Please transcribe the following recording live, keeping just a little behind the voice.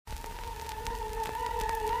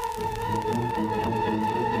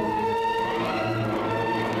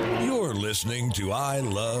listening to I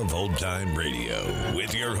Love Old Time Radio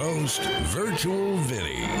with your host, Virtual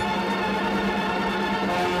Vinny.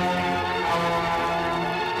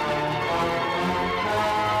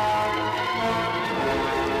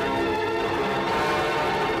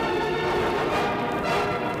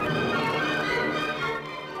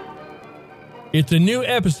 It's a new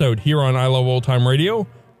episode here on I Love Old Time Radio.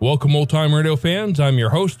 Welcome, Old Time Radio fans. I'm your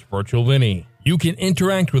host, Virtual Vinny. You can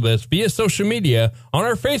interact with us via social media on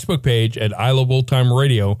our Facebook page at I Love Old Time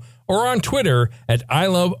Radio or on Twitter at I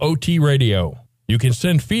Love OT Radio. You can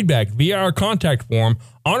send feedback via our contact form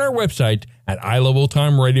on our website at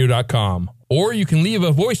iloveoldtimeradio.com, or you can leave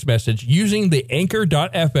a voice message using the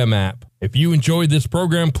Anchor.fm app. If you enjoyed this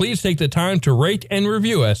program, please take the time to rate and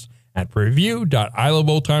review us at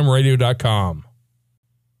review.iloveoldtimeradio.com.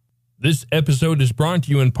 This episode is brought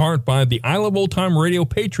to you in part by the I Love Old Time Radio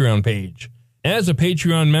Patreon page. As a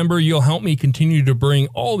Patreon member, you'll help me continue to bring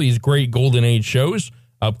all these great Golden Age shows,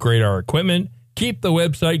 upgrade our equipment, keep the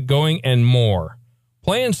website going, and more.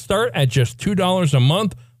 Plans start at just $2 a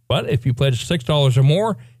month, but if you pledge $6 or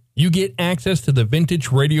more, you get access to the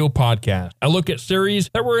Vintage Radio Podcast. I look at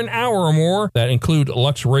series that were an hour or more that include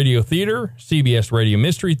Lux Radio Theater, CBS Radio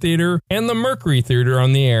Mystery Theater, and the Mercury Theater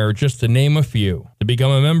on the Air, just to name a few. To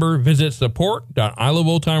become a member, visit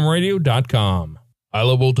support.iloveoldtimeradio.com. I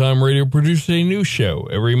Love Old Time Radio produces a new show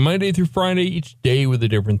every Monday through Friday, each day with a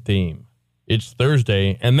different theme. It's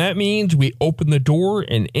Thursday, and that means we open the door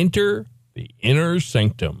and enter the inner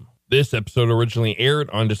sanctum. This episode originally aired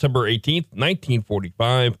on December 18th,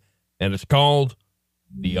 1945, and it's called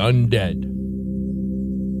The Undead.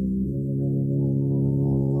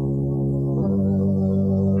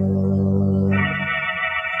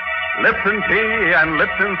 Lipton Tea and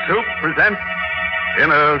Lipton Soup present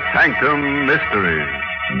Inner Sanctum Mysteries.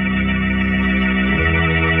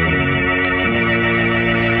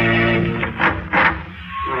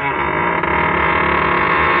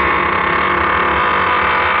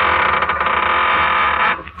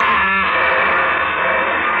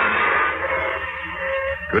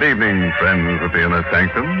 Good evening, friends of the Inner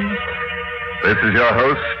Sanctum. This is your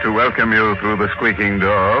host to welcome you through the squeaking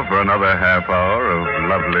door for another half hour of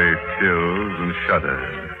lovely chills and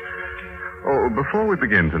shudders. Oh, before we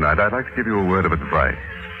begin tonight, I'd like to give you a word of advice.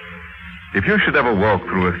 If you should ever walk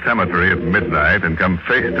through a cemetery at midnight and come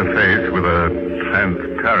face to face with a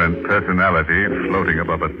transparent personality floating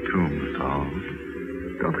above a tombstone,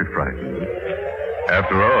 don't be frightened.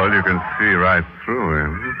 After all, you can see right through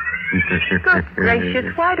him. Good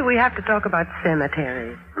gracious, why do we have to talk about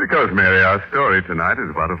cemeteries? Because, Mary, our story tonight is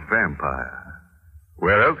about a vampire.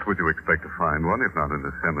 Where else would you expect to find one if not in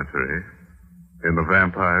the cemetery? In the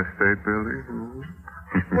Vampire State Building?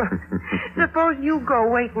 Well, suppose you go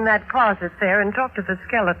wait in that closet there and talk to the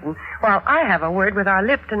skeleton while I have a word with our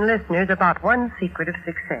Lipton listeners about one secret of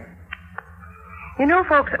success. You know,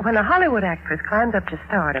 folks, when a Hollywood actress climbs up to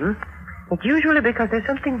stardom, it's usually because there's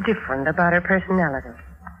something different about her personality.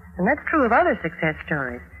 And that's true of other success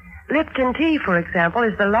stories. Lipton Tea, for example,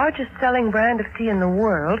 is the largest selling brand of tea in the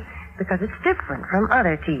world because it's different from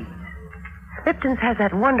other teas. Lipton's has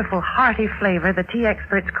that wonderful hearty flavor the tea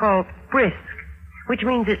experts call brisk, which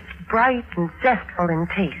means it's bright and zestful in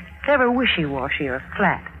taste. It's never wishy-washy or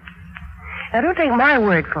flat. Now, don't take my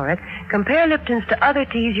word for it. Compare Lipton's to other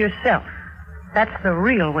teas yourself. That's the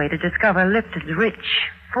real way to discover Lipton's rich,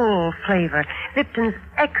 full flavor, Lipton's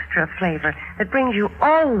extra flavor that brings you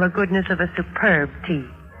all the goodness of a superb tea.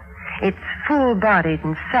 It's full-bodied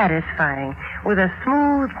and satisfying with a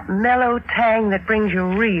smooth, mellow tang that brings you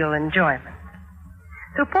real enjoyment.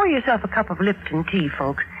 So pour yourself a cup of Lipton tea,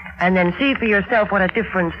 folks, and then see for yourself what a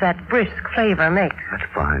difference that brisk flavor makes. That's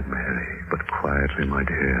fine, Mary, but quietly, my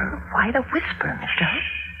dear. Why the whisper, Mr. Hunt?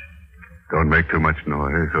 Don't make too much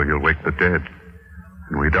noise or you'll wake the dead.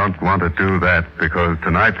 And we don't want to do that because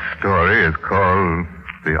tonight's story is called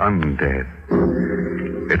The Undead.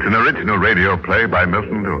 It's an original radio play by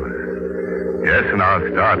Milton Lewis. Yes, and our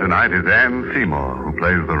star tonight is Anne Seymour, who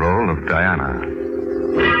plays the role of Diana.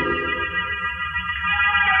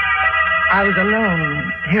 I was alone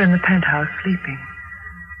here in the penthouse sleeping.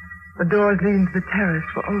 The doors leading to the terrace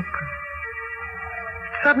were open.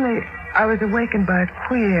 Suddenly, I was awakened by a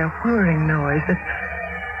queer, whirring noise that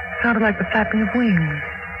sounded like the flapping of wings.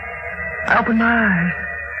 I opened my eyes.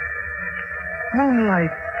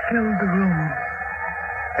 Moonlight filled the room.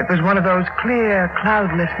 It was one of those clear,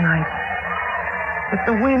 cloudless nights. But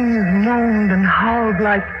the winds moaned and howled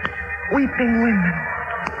like weeping women.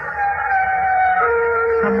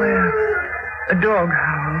 Somewhere, a dog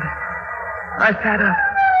howled. I sat up,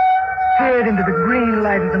 peered into the green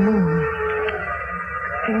light of the moon.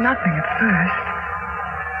 See nothing at first.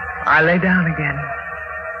 I lay down again.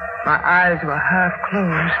 My eyes were half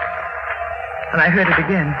closed. And I heard it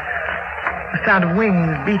again. The sound of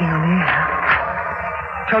wings beating on the air.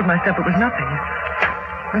 I told myself it was nothing.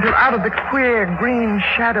 Until out of the queer green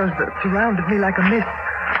shadows that surrounded me like a mist,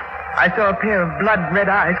 I saw a pair of blood-red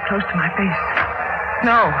eyes close to my face.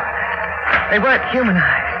 No, they weren't human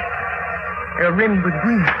eyes. They were rimmed with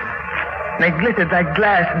green. They glittered like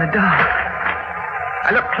glass in the dark.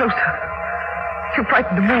 I looked closer. Too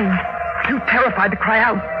frightened to move. Too terrified to cry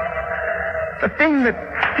out. The thing that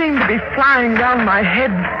seemed to be flying down my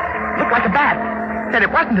head looked like a bat. Yet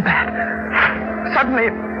it wasn't a bat. Suddenly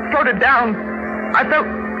it floated down. I felt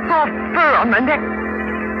soft fur on my neck.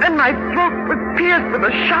 Then my throat was pierced with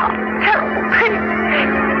a sharp, terrible pain.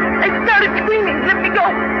 I started screaming, "Let me go!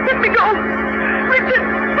 Let me go! Richard!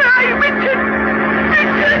 Where are you, Richard?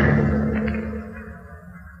 Richard!"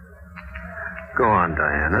 Go on,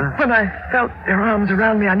 Diana. When I felt their arms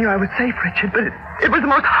around me, I knew I was safe, Richard, but it was the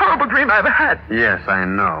most horrible dream I ever had. Yes, I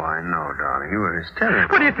know, darling. You were hysterical.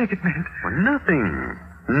 What do you think it meant? Well, nothing.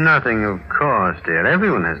 Nothing, of course, dear.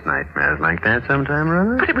 Everyone has nightmares like that sometime or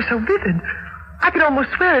other. But it was so vivid. I could almost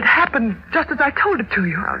swear it happened just as I told it to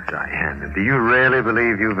you. Now, Diana, do you really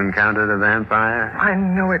believe you've encountered a vampire? I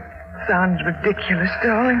know it sounds ridiculous,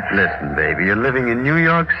 darling. Listen, baby, you're living in New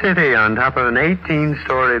York City on top of an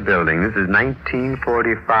 18-story building. This is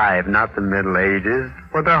 1945, not the Middle Ages.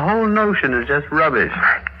 Well, the whole notion is just rubbish.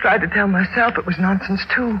 I tried to tell myself it was nonsense,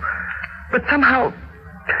 too. But somehow...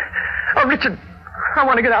 Oh, Richard, I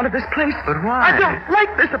want to get out of this place. But why? I don't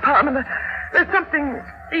like this apartment. There's something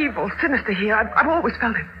evil, sinister here. I've always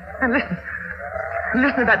felt it. And listen.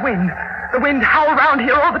 Listen to that wind. The wind howls around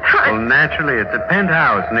here all the time. Well, naturally, it's a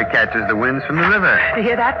penthouse, and it catches the winds from the river. Do you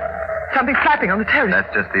hear that? Something flapping on the terrace.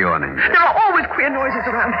 That's just the awning. There are always queer noises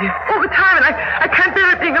around here. All the time, and I can't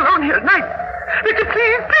bear it being alone here at night. Richard,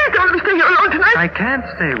 please don't let me stay here alone tonight. I can't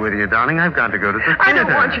stay with you, darling. I've got to go to the theater. I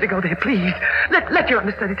don't want you to go there, please. Let your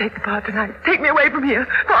understudy take the part tonight. Take me away from here.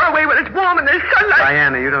 Far away where it's warm and there's sunlight.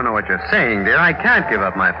 Diana, you don't know what you're saying, dear. I can't give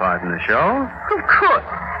up my part in the show. Of course.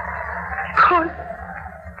 Of course.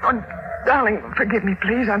 Oh, darling, forgive me,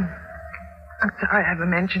 please. I'm sorry I ever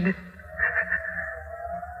mentioned it.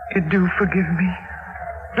 You do forgive me,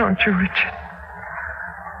 don't you, Richard?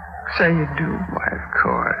 Say you do. Why, of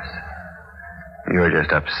course. You're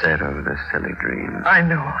just upset over the silly dream. I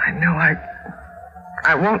know.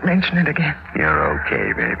 I won't mention it again. You're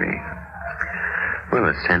okay, baby. Well,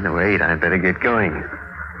 it's 10 to 8. I'd better get going.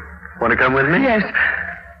 Want to come with me? Yes.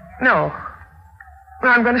 No. No,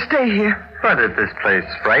 I'm going to stay here. But if this place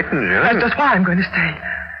frightens you... That's just why I'm going to stay.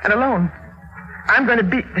 And alone. I'm going to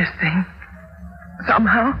beat this thing.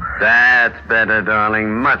 Somehow. That's better, darling.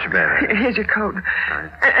 Much better. Here's your coat.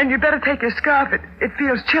 Right. And you'd better take your scarf. It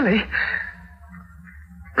feels chilly.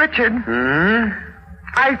 Richard.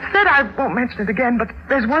 I said I won't mention it again, but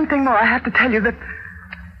there's one thing more I have to tell you, that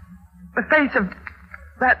the face of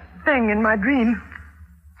that thing in my dream,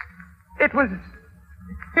 it was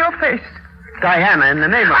your face. Diana, in the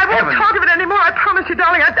name of heaven... I won't talk of it anymore, I promise you,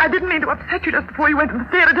 darling. I didn't mean to upset you just before you went to the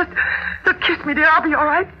theater. Just kiss me, dear. I'll be all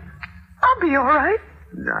right. I'll be all right.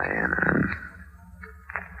 Diana...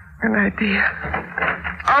 Good night, dear.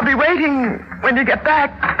 I'll be waiting when you get back.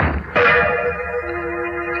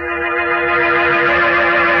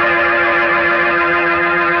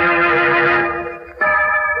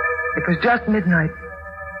 It was just midnight,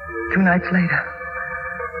 2 nights later.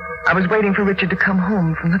 I was waiting for Richard to come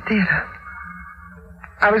home from the theater.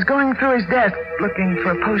 I was going through his desk looking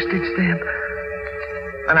for a postage stamp,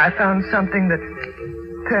 and I found something that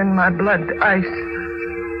turned my blood to ice.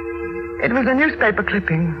 It was a newspaper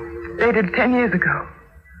clipping dated 10 years ago.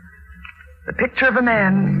 The picture of a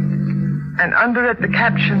man, and under it the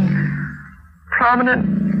caption,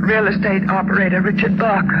 "Prominent real estate operator Richard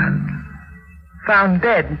Barker found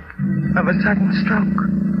dead of a sudden stroke."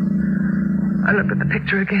 I looked at the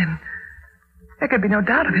picture again. There could be no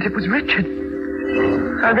doubt of it. It was Richard.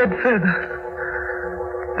 I read further.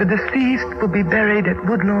 The deceased will be buried at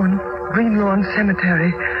Woodlawn, Greenlawn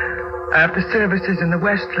Cemetery after services in the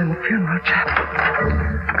Westland Funeral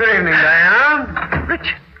Chapel. Good evening, Diana.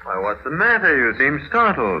 Richard. Why, what's the matter? You seem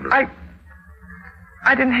startled. I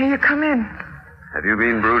didn't hear you come in. Have you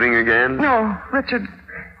been brooding again? No, Richard.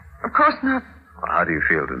 Of course not. Well, how do you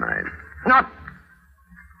feel tonight?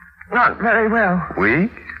 Not very well.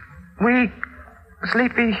 Weak? Weak,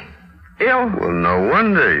 sleepy, ill. Well, no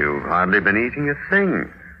wonder. You've hardly been eating a thing.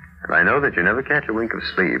 And I know that you never catch a wink of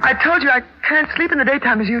sleep. I told you I can't sleep in the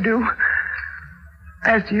daytime as you do.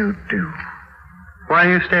 As you do. Why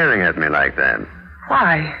are you staring at me like that?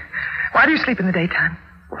 Why? Why do you sleep in the daytime?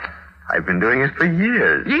 I've been doing it for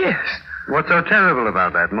years. Years? What's so terrible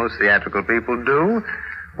about that? Most theatrical people do.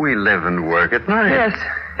 We live and work at night.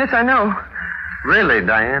 Yes, I know. Really,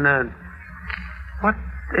 Diana, what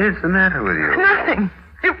is the matter with you? Nothing.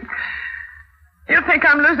 You think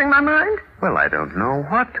I'm losing my mind? Well, I don't know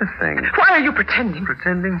what to think. Why are you pretending?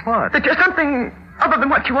 Pretending what? That you're something other than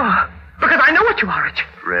what you are. Because I know what you are, Richard.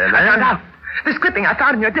 Really? I found out. This clipping I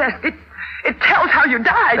found in your desk, it tells how you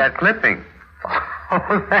died. That clipping?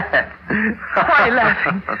 Oh, that. Why are you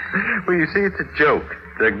laughing? Well, you see, it's a joke.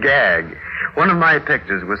 It's a gag. One of my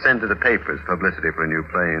pictures was sent to the papers, publicity for a new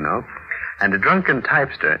play, you know. And a drunken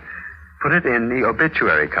typester put it in the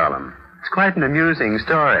obituary column. It's quite an amusing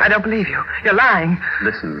story. I don't believe you. You're lying.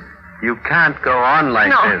 Listen, you can't go on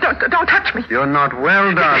like this. No, don't touch me. You're not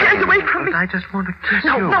well, darling. Get away from me. I just want to kiss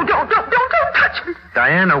you. No, don't touch me.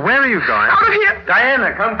 Diana, where are you going? Out of here.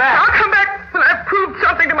 Diana, come back. I'll come back when I've proved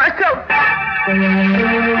something to myself.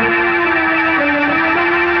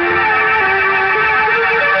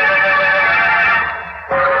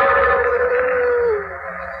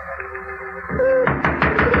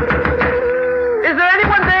 Is there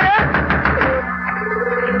anyone there?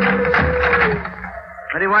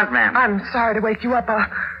 What do you want, ma'am? I'm sorry to wake you up.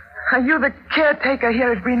 Are you the caretaker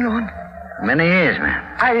here at Green Lawn? Many years, ma'am.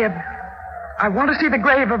 I want to see the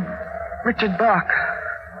grave of Richard Barker.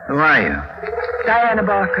 Who are you? Diana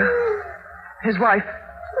Barker. His wife.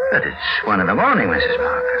 But it's 1 in the morning, Mrs.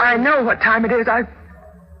 Barker. I know what time it is. I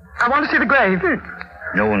want to see the grave.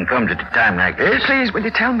 No one comes at a time like this. Please, will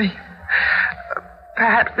you tell me?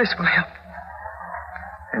 Perhaps this will help.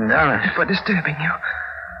 $10. For disturbing you.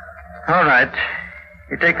 All right.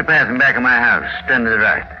 You take the path in back of my house. Turn to the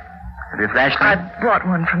right. Have you a flashlight? I brought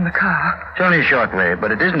one from the car. It's only a short way,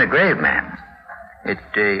 but it isn't a grave, ma'am.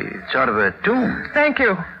 It's sort of a tomb. Thank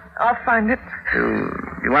you. I'll find it.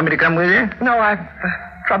 You want me to come with you? No, I've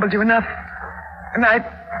troubled you enough. Good night.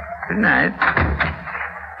 Good night.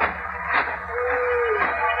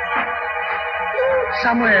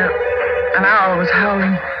 Somewhere, an owl was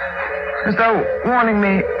howling, as though warning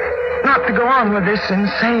me not to go on with this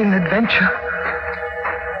insane adventure.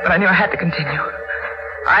 But I knew I had to continue.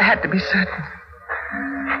 I had to be certain.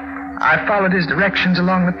 I followed his directions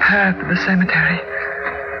along the path to the cemetery.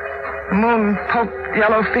 The moon poked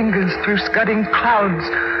yellow fingers through scudding clouds,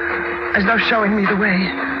 as though showing me the way.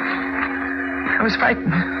 I was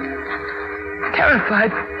frightened,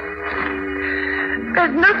 terrified.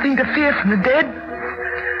 There's nothing to fear from the dead.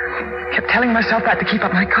 Kept telling myself that to keep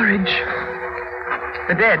up my courage.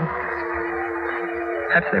 The dead.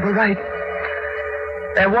 Perhaps they were right.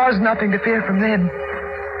 There was nothing to fear from them.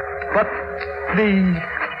 But the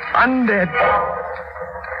undead.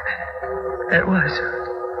 There was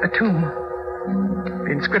a tomb.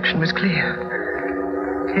 The inscription was clear.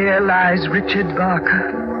 Here lies Richard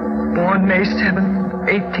Barker, born May 7th,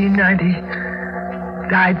 1890.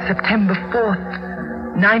 Died September 4th,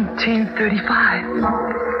 1935.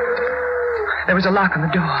 There was a lock on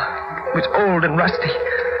the door. It was old and rusty.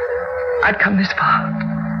 I'd come this far.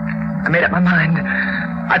 I made up my mind.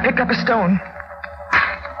 I picked up a stone.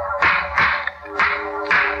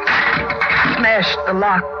 Smashed the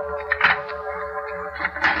lock.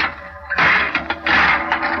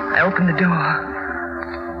 I opened the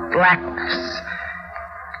door. Blackness.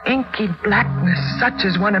 Inky blackness, such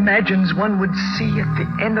as one imagines one would see at the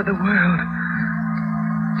end of the world.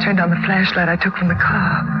 Turned on the flashlight I took from the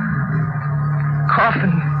car.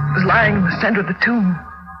 Coffin was lying in the center of the tomb,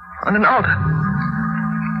 on an altar.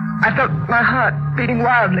 I felt my heart beating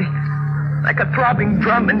wildly, like a throbbing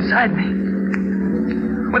drum inside me.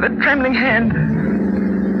 With a trembling hand,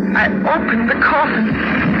 I opened the coffin.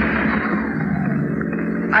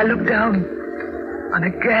 I looked down on a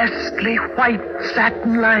ghastly white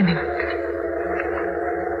satin lining.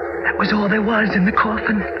 That was all there was in the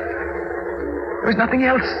coffin. There was nothing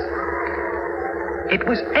else. It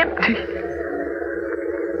was empty.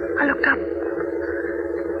 I looked up.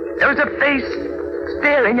 There was a face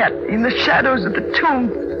staring at me in the shadows of the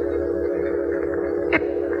tomb. It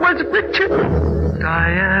was Richard.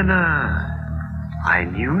 Diana, I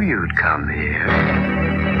knew you'd come here.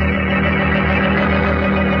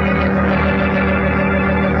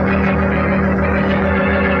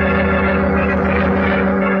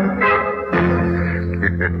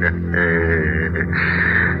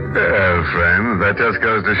 Friends, that just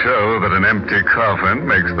goes to show that an empty coffin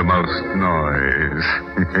makes the most noise.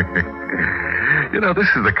 You know, this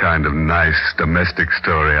is the kind of nice domestic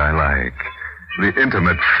story I like. The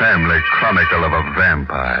intimate family chronicle of a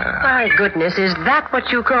vampire. My goodness, is that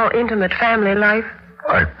what you call intimate family life?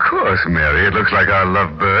 Of course, Mary. It looks like our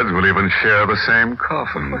lovebirds will even share the same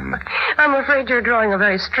coffin. I'm afraid you're drawing a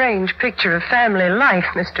very strange picture of family life,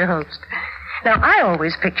 Mr. Holst. Now, I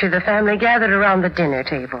always picture the family gathered around the dinner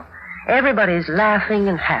table. Everybody's laughing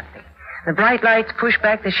and happy. The bright lights push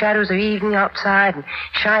back the shadows of evening outside and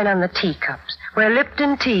shine on the teacups, where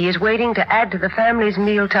Lipton tea is waiting to add to the family's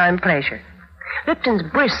mealtime pleasure. Lipton's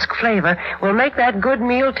brisk flavor will make that good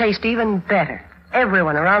meal taste even better.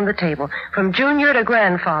 Everyone around the table, from junior to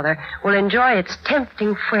grandfather, will enjoy its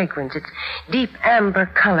tempting fragrance, its deep amber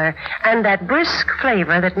color, and that brisk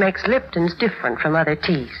flavor that makes Lipton's different from other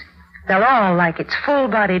teas. They'll all like its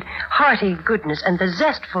full-bodied, hearty goodness and the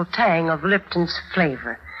zestful tang of Lipton's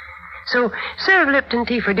flavor. So serve Lipton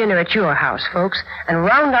tea for dinner at your house, folks, and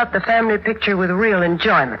round out the family picture with real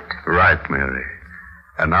enjoyment. Right, Mary.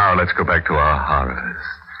 And now let's go back to our horrors.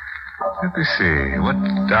 Let me see. What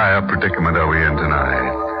dire predicament are we in tonight?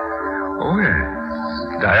 Oh, yes.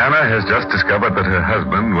 Diana has just discovered that her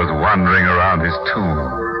husband was wandering around his tomb.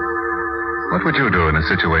 What would you do in a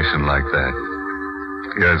situation like that?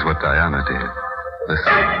 Here's what Diana did.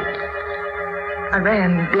 Listen. I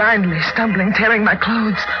ran blindly, stumbling, tearing my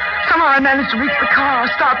clothes. Somehow I managed to reach the car,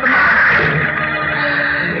 start the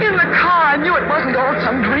motor. In the car, I knew it wasn't all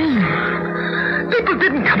some dream. People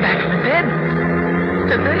didn't come back from the dead.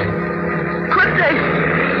 Did they? Could they?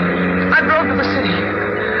 I drove to the city.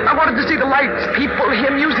 I wanted to see the lights, people,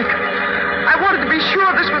 hear music. I wanted to be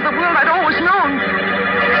sure this was the world I'd always known.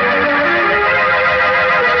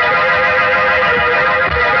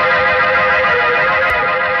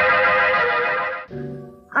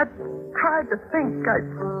 I tried to think.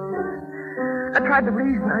 I tried to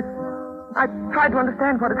reason. I tried to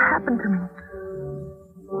understand what had happened to me.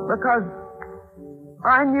 Because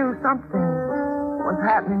I knew something was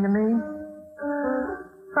happening to me.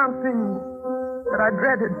 Something that I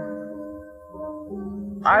dreaded.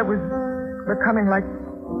 I was becoming like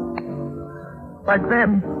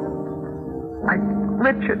them. Like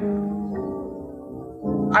Richard.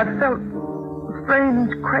 I felt strange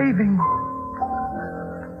craving.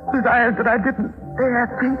 Desires that I didn't dare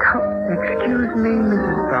think of. Excuse me,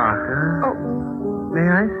 Mrs. Barker. Oh. May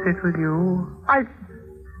I sit with you? I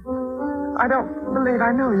don't believe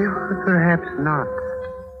I know you. But perhaps not.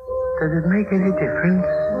 Does it make any difference?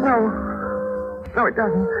 No, it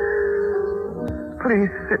doesn't. Please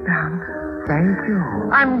sit down. Thank you.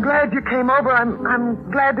 I'm glad you came over. I'm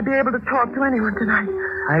glad to be able to talk to anyone tonight.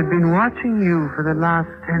 I've been watching you for the last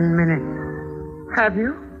 10 minutes. Have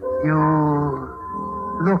you? You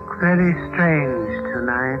look very strange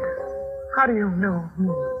tonight. How do you know me?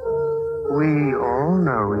 We all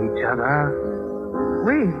know each other.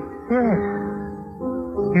 We? Yes.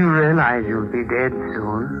 You realize you'll be dead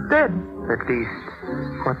soon. Dead? At least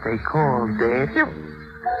what they call dead.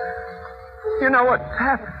 You know what's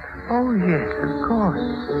happened? Oh, yes, of course.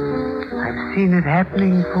 I've seen it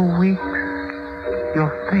happening for weeks.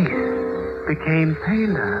 Your face became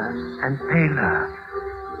paler and paler.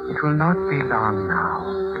 It will not be long now.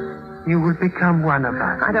 You will become one of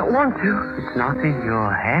us. I don't want to. It's not in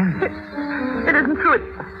your hands. It isn't true.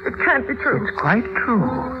 It can't be true. It's quite true.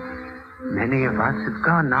 Many of us have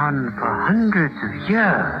gone on for hundreds of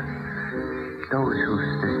years. Those who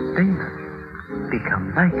sustain us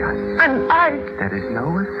become like us. And I... There is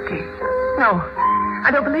no escape. No, I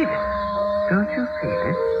don't believe it. Don't you feel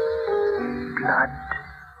it? Blood.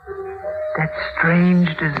 That strange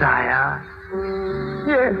desire.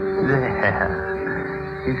 Yes. There.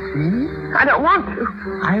 You see? I don't want to.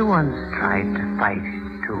 I once tried to fight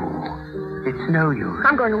it, too. It's no use.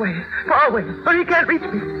 I'm going away. Far away. Where he can't reach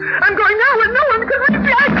me. I'm going now where no one can reach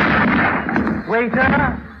me.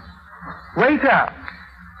 Waiter! Waiter!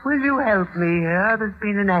 Will you help me here? There's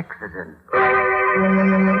been an accident.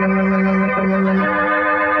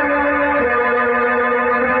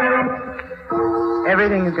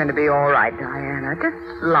 Everything is going to be all right, Diana.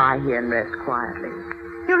 Just lie here and rest quietly.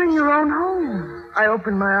 You're in your own home. I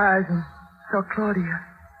opened my eyes and saw Claudia,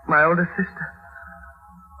 my older sister.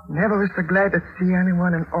 Never was so glad to see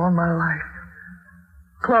anyone in all my life.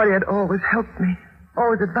 Claudia had always helped me,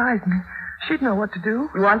 always advised me. She'd know what to do.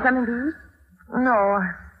 You want something to eat? No,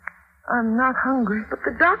 I'm not hungry. But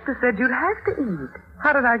the doctor said you'd have to eat.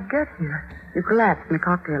 How did I get here? You collapsed in the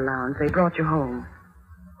cocktail lounge. They brought you home.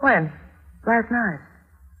 When? Last night.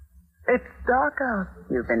 It's dark out.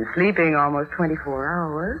 You've been sleeping almost 24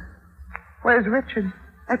 hours. Where's Richard?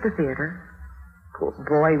 At the theater. Poor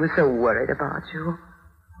boy, he was so worried about you.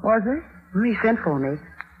 Was he? He sent for me.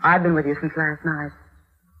 I've been with you since last night.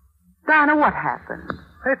 Diana, what happened?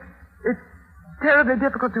 It's terribly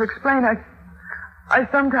difficult to explain. I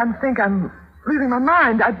sometimes think I'm losing my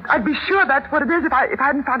mind. I'd be sure that's what it is if I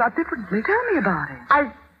hadn't found out differently. Tell me about it.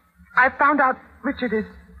 I found out Richard is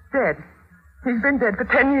dead. He's been dead for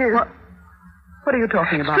 10 years. What are you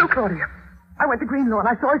talking about? Still, Claudia. I went to Greenlaw and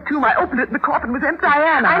I saw his tomb. I opened it and the coffin was empty.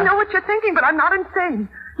 Diana. I know what you're thinking, but I'm not insane.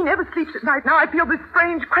 He never sleeps at night. Now I feel this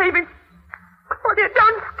strange craving. Claudia,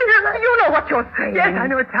 don't steal it. You know what you're saying. Yes, I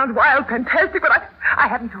know it sounds wild, fantastic, but I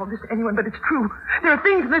haven't told this to anyone, but it's true. There are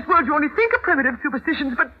things in this world you only think are primitive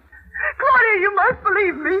superstitions, but Claudia, you must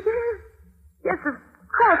believe me. Yes, of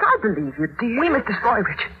course, I believe you, dear. We must destroy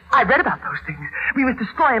Richard. I read about those things. We must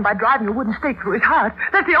destroy him by driving a wooden stake through his heart.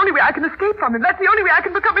 That's the only way I can escape from him. That's the only way I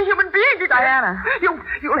can become a human being again. Diana.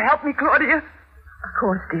 You'll help me, Claudia. Of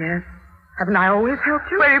course, dear. Haven't I always helped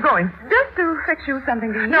you? Where are you going? Just to fix you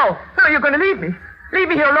something to eat. No, you're going to leave me. Leave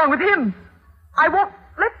me here alone with him. I won't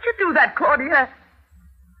let you do that, Claudia.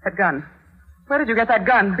 That gun. Where did you get that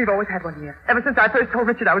gun? We've always had one here. Ever since I first told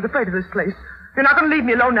Richard I was afraid of this place. You're not going to leave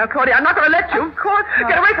me alone now, Claudia. I'm not going to let you. Of course not.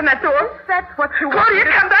 Get away from that door. If that's what you want. Claudia,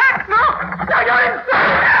 come back. No. No, you're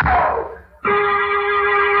insane. No.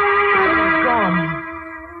 Gone.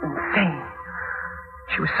 Insane.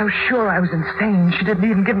 She was so sure I was insane, she didn't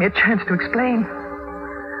even give me a chance to explain.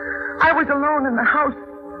 I was alone in the house.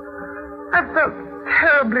 I felt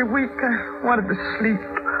terribly weak. I wanted to sleep.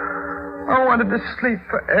 I wanted to sleep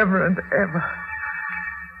forever and ever.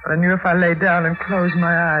 But I knew if I lay down and closed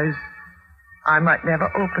my eyes, I might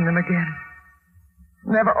never open them again.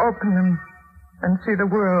 Never open them and see the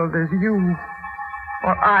world as you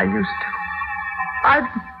or I used to.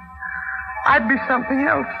 I'd be something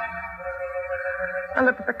else. I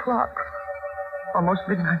looked at the clock. Almost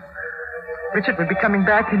midnight. Richard would be coming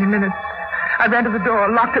back any minute. I ran to the door,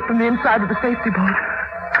 locked it from the inside with a safety bolt.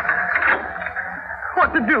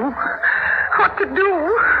 What to do? What to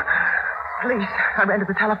do? Police. I ran to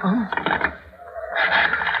the telephone.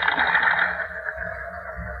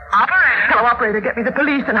 Operator? Hello, operator. Get me the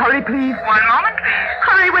police and hurry, please. 1 moment, please.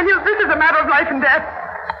 Hurry, will you? This is a matter of life and death.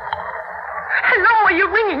 Hello, are you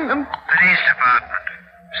ringing them? Police department.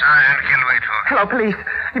 Sergeant Kilway talking. Hello, police.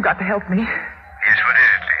 You've got to help me. Yes, what is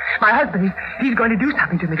it, please? My husband, he's going to do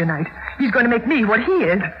something to me tonight. He's going to make me what he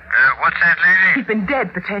is. What's that, lady? He's been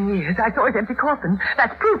dead for 10 years. I saw his empty coffin.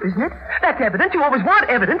 That's proof, isn't it? That's evidence. You always want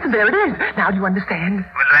evidence, and there it is. Now, do you understand?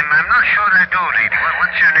 Well, I'm not sure I do, lady.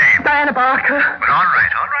 What's your name? Diana Barker. Well, all right.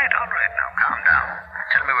 Now, calm down.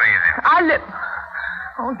 Tell me where you live. I live...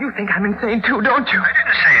 Oh, you think I'm insane, too, don't you? I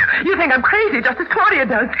didn't say it. You think I'm crazy, just as Claudia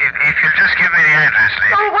does. If you'll just give me the address,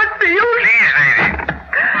 lady. Oh, what's the use? Please, lady.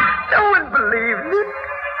 No one believes it.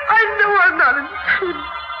 I know I'm not insane.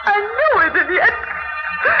 I know it, and yet...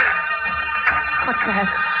 What's that?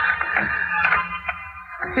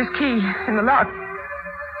 His key in the lock.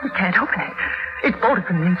 He can't open it. It's bolted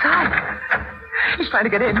from the inside. He's trying to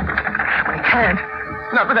get in. But he can't.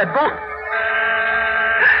 Not with that bolt.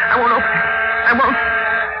 I won't open it. I won't.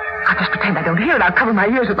 I'll just pretend I don't hear it. I'll cover my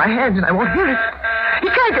ears with my hands and I won't hear it. He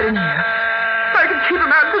can't get in here. If I can keep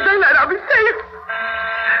him out until daylight, I'll be safe.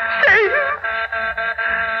 Safe.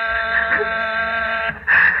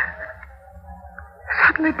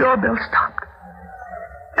 Suddenly, the doorbell stopped.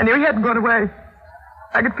 I knew he hadn't gone away.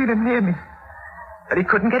 I could feel him near me. But he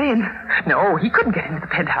couldn't get in. No, he couldn't get into the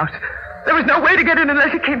penthouse. There was no way to get in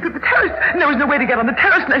unless he came through the terrace. And there was no way to get on the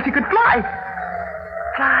terrace unless he could fly.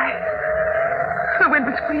 Fly. The wind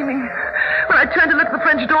was screaming. When I turned to look at the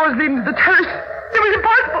French doors leading to the terrace, it was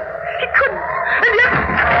impossible. He couldn't. And yet,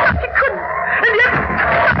 he couldn't. And yet,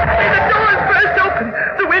 suddenly the doors burst open.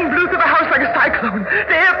 The wind blew through the house like a cyclone.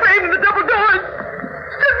 The air framed in the double doors.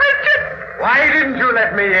 Stood Richard. Why didn't you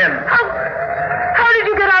let me in? How did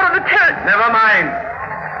you get out on the terrace? Never mind.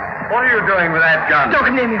 What are you doing with that gun? Don't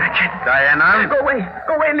come near me, Richard. Diana? Go away.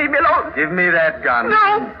 Go away and leave me alone. Give me that gun.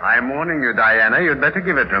 No. I'm warning you, Diana. You'd better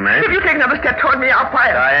give it to me. If you take another step toward me, I'll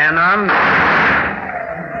fire. Diana.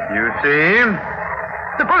 You see?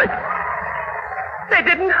 The bullets. They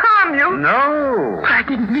didn't harm you. No. I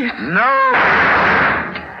didn't miss. No.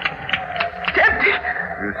 It's empty.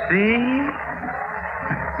 You see?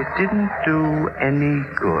 It didn't do any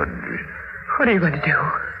good. What are you going to do?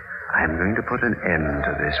 I'm going to put an end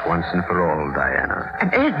to this once and for all, Diana.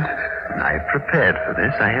 An end? I've prepared for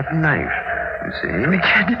this. I have a knife. You see?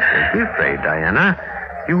 Richard. Don't be afraid, Diana.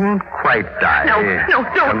 You won't quite die. No, don't.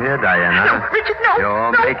 Come here, Diana. No, Richard, no.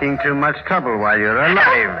 You're no. making too much trouble while you're alive.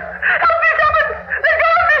 Help me, someone! Let go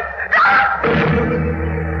of me! No!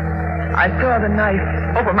 I saw the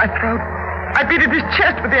knife over my throat. I beat at his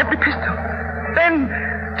chest with the empty pistol. Then,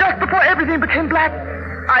 just before everything became black,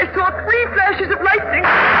 I saw 3 flashes of lightning.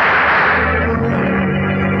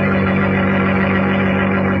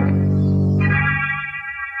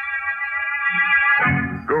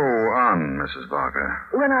 Mrs. Barker?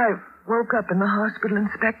 When I woke up in the hospital,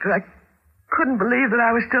 Inspector, I couldn't believe that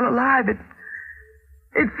I was still alive.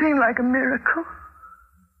 It seemed like a miracle.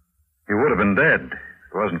 You would have been dead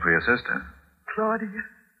if it wasn't for your sister. Claudia?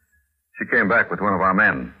 She came back with one of our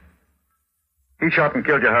men. He shot and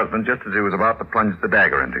killed your husband just as he was about to plunge the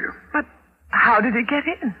dagger into you. But how did he get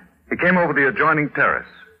in? He came over the adjoining terrace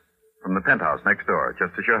from the penthouse next door,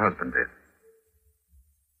 just as your husband did.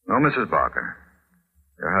 No, Mrs. Barker.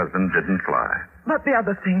 Your husband didn't fly. But the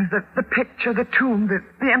other things, the picture, the tomb,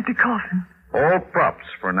 the empty coffin. All props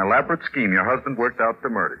for an elaborate scheme your husband worked out to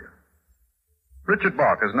murder you. Richard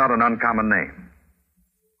Barker is not an uncommon name.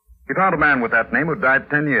 He found a man with that name who died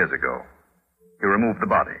 10 years ago. He removed the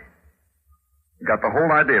body. He got the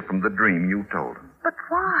whole idea from the dream you told him. But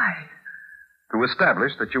why? To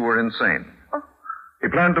establish that you were insane. Oh. He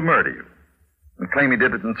planned to murder you and claim he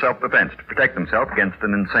did it in self-defense to protect himself against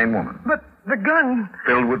an insane woman. But the gun...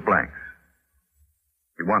 Filled with blanks.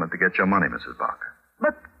 He wanted to get your money, Mrs. Barker.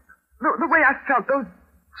 But the way I felt, those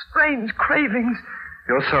strange cravings...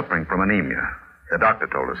 You're suffering from anemia. The doctor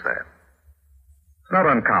told us that. It's not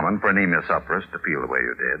uncommon for anemia sufferers to feel the way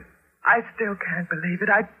you did. I still can't believe it.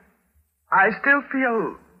 I still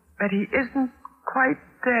feel that he isn't quite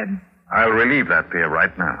dead. I'll relieve that fear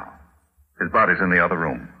right now. His body's in the other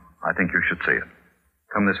room. I think you should see it.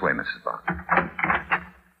 Come this way, Mrs. Barker.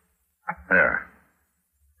 There.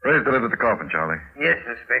 Ray's delivered the coffin, Charlie. Yes,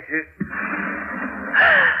 Inspector.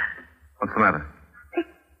 What's the matter?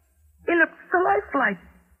 He looks so lifelike.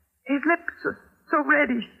 His lips are so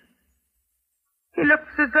reddish. He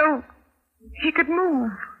looks as though he could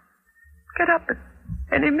move. Get up at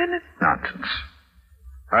any minute. Nonsense.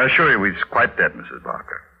 I assure you he's quite dead, Mrs.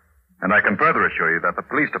 Barker. And I can further assure you that the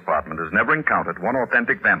police department has never encountered one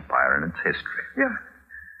authentic vampire in its history.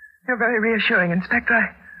 You're very reassuring, Inspector.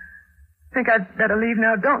 I think I'd better leave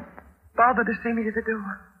now. Don't bother to see me to the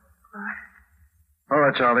door. Bye. All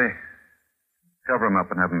right, Charlie. Cover him up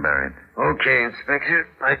and have him buried. Okay, Inspector.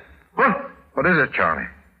 What is it, Charlie?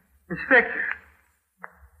 Inspector.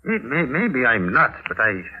 Maybe I'm nuts, but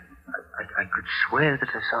I could swear that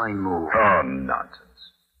I saw him move. Oh,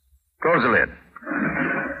 nonsense. Close the lid.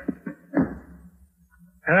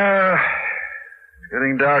 It's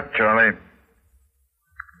getting dark, Charlie.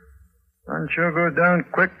 Sun sure goes down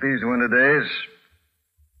quick these winter days.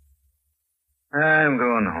 I'm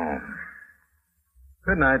going home.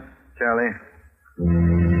 Good night, Charlie.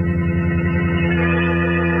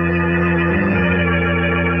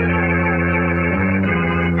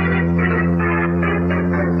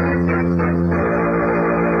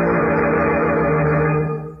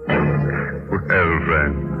 Well,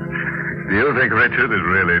 friends, do you think Richard is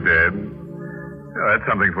really dead? Oh, that's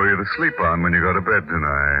something for you to sleep on when you go to bed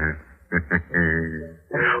tonight.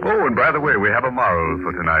 Oh, and by the way, we have a moral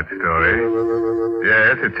for tonight's story.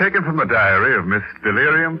 Yes, it's taken from the diary of Miss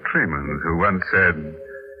Delirium Tremens, who once said,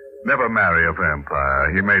 "Never marry a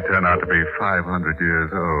vampire. He may turn out to be 500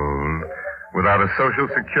 years old without a social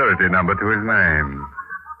security number to his name.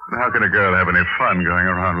 How can a girl have any fun going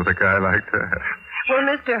around with a guy like that?" Well,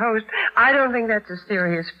 Mr. Host, I don't think that's a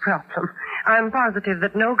serious problem. I'm positive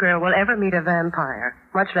that no girl will ever meet a vampire,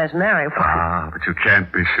 much less marry one. Ah, but you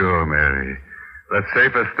can't be sure, Mary. The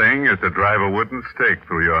safest thing is to drive a wooden stake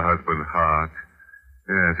through your husband's heart.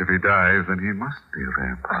 Yes, if he dies, then he must be a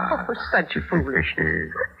vampire. Oh, such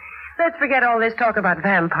foolishness. Let's forget all this talk about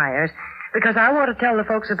vampires, because I want to tell the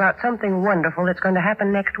folks about something wonderful that's going to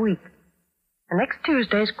happen next week. And next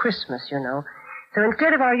Tuesday's Christmas, you know. So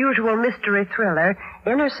instead of our usual mystery thriller,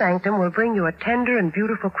 Inner Sanctum will bring you a tender and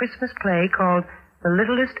beautiful Christmas play called The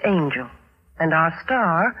Littlest Angel. And our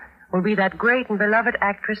star will be that great and beloved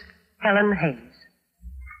actress, Helen Hayes.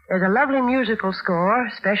 There's a lovely musical score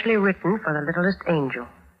specially written for The Littlest Angel.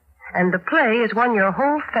 And the play is one your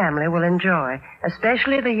whole family will enjoy,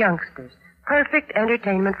 especially the youngsters. Perfect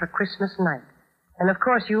entertainment for Christmas night. And of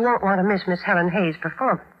course, you won't want to miss Miss Helen Hayes'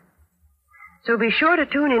 performance. So be sure to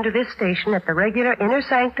tune into this station at the regular Inner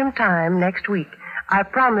Sanctum time next week. I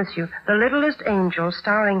promise you, The Littlest Angel,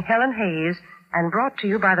 starring Helen Hayes, and brought to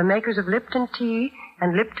you by the makers of Lipton Tea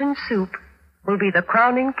and Lipton Soup, will be the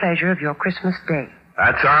crowning pleasure of your Christmas day.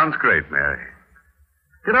 That sounds great, Mary.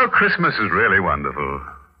 You know, Christmas is really wonderful.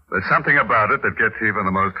 There's something about it that gets even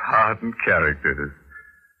the most hardened characters.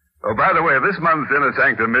 Oh, by the way, this month's Inner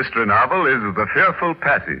Sanctum mystery novel is The Fearful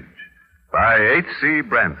Passage by H.C.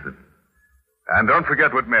 Branson. And don't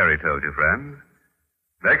forget what Mary told you, friends.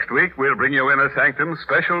 Next week, we'll bring you Inner Sanctum's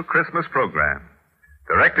special Christmas program,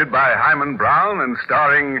 directed by Hyman Brown and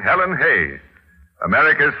starring Helen Hayes,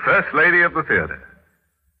 America's First Lady of the Theater.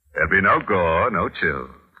 There'll be no gore, no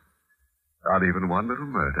chills. Not even one little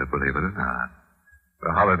murder, believe it or not.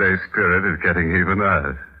 The holiday spirit is getting even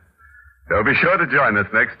us. So be sure to join us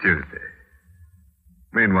next Tuesday.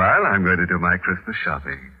 Meanwhile, I'm going to do my Christmas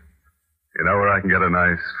shopping. You know where I can get a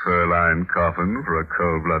nice fur-lined coffin for a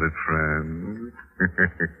cold-blooded friend?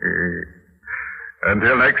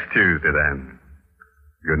 Until next Tuesday, then.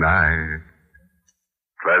 Good night.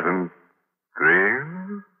 Pleasant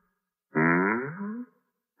dreams?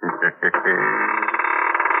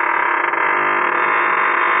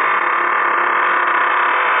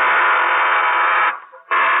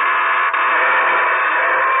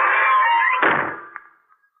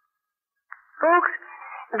 Folks,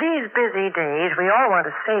 these busy days, we all want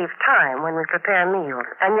to save time when we prepare meals,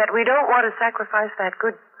 and yet we don't want to sacrifice that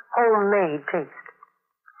good homemade taste.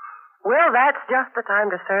 Well, that's just the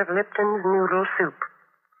time to serve Lipton's noodle soup.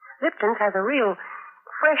 Lipton's has a real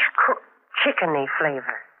fresh-cooked chickeny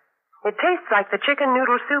flavor. It tastes like the chicken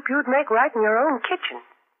noodle soup you'd make right in your own kitchen,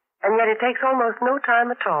 and yet it takes almost no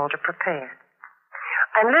time at all to prepare.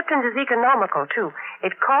 And Lipton's is economical, too.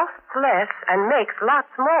 It costs less and makes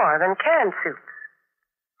lots more than canned soups.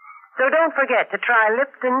 So don't forget to try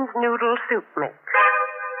Lipton's noodle soup mix.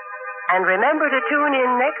 And remember to tune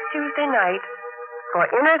in next Tuesday night for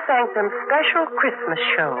Inner Sanctum's special Christmas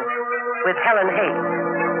show with Helen Hayes.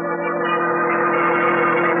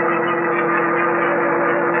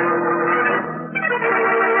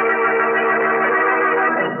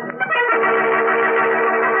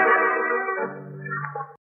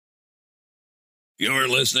 You're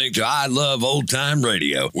listening to I Love Old Time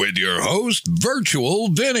Radio with your host, Virtual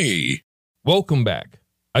Vinny. Welcome back.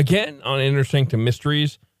 Again, on Inner Sanctum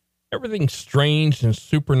Mysteries, everything strange and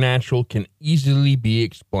supernatural can easily be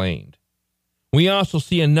explained. We also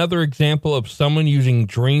see another example of someone using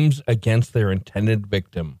dreams against their intended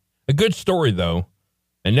victim. A good story, though.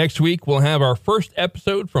 And next week, we'll have our first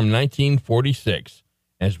episode from 1946,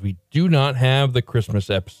 as we do not have the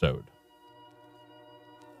Christmas episode.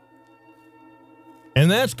 And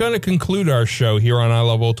that's going to conclude our show here on I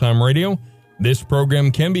Love Old Time Radio. This program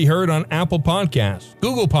can be heard on Apple Podcasts,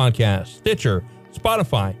 Google Podcasts, Stitcher,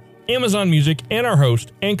 Spotify, Amazon Music, and our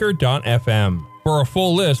host, Anchor.fm. For a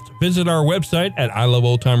full list, visit our website at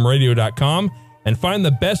iloveoldtimeradio.com and find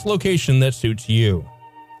the best location that suits you.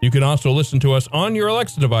 You can also listen to us on your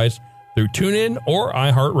Alexa device through TuneIn or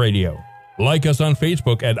iHeartRadio. Like us on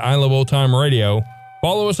Facebook at I Love Old Time Radio.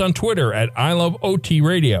 Follow us on Twitter at I Love OT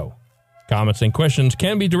Radio. Comments and questions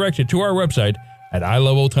can be directed to our website at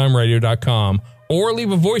iloveoldtimeradio.com or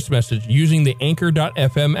leave a voice message using the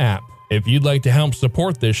Anchor.fm app. If you'd like to help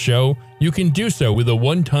support this show, you can do so with a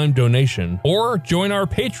one-time donation or join our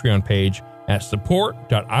Patreon page at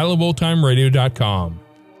support.iloveoldtimeradio.com.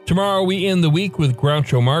 Tomorrow we end the week with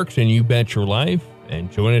Groucho Marx and You Bet Your Life, and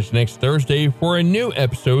join us next Thursday for a new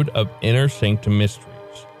episode of Inner Sanctum Mysteries.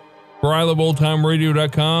 For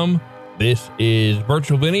iloveoldtimeradio.com, this is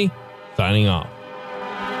Virtual Vinny, signing off.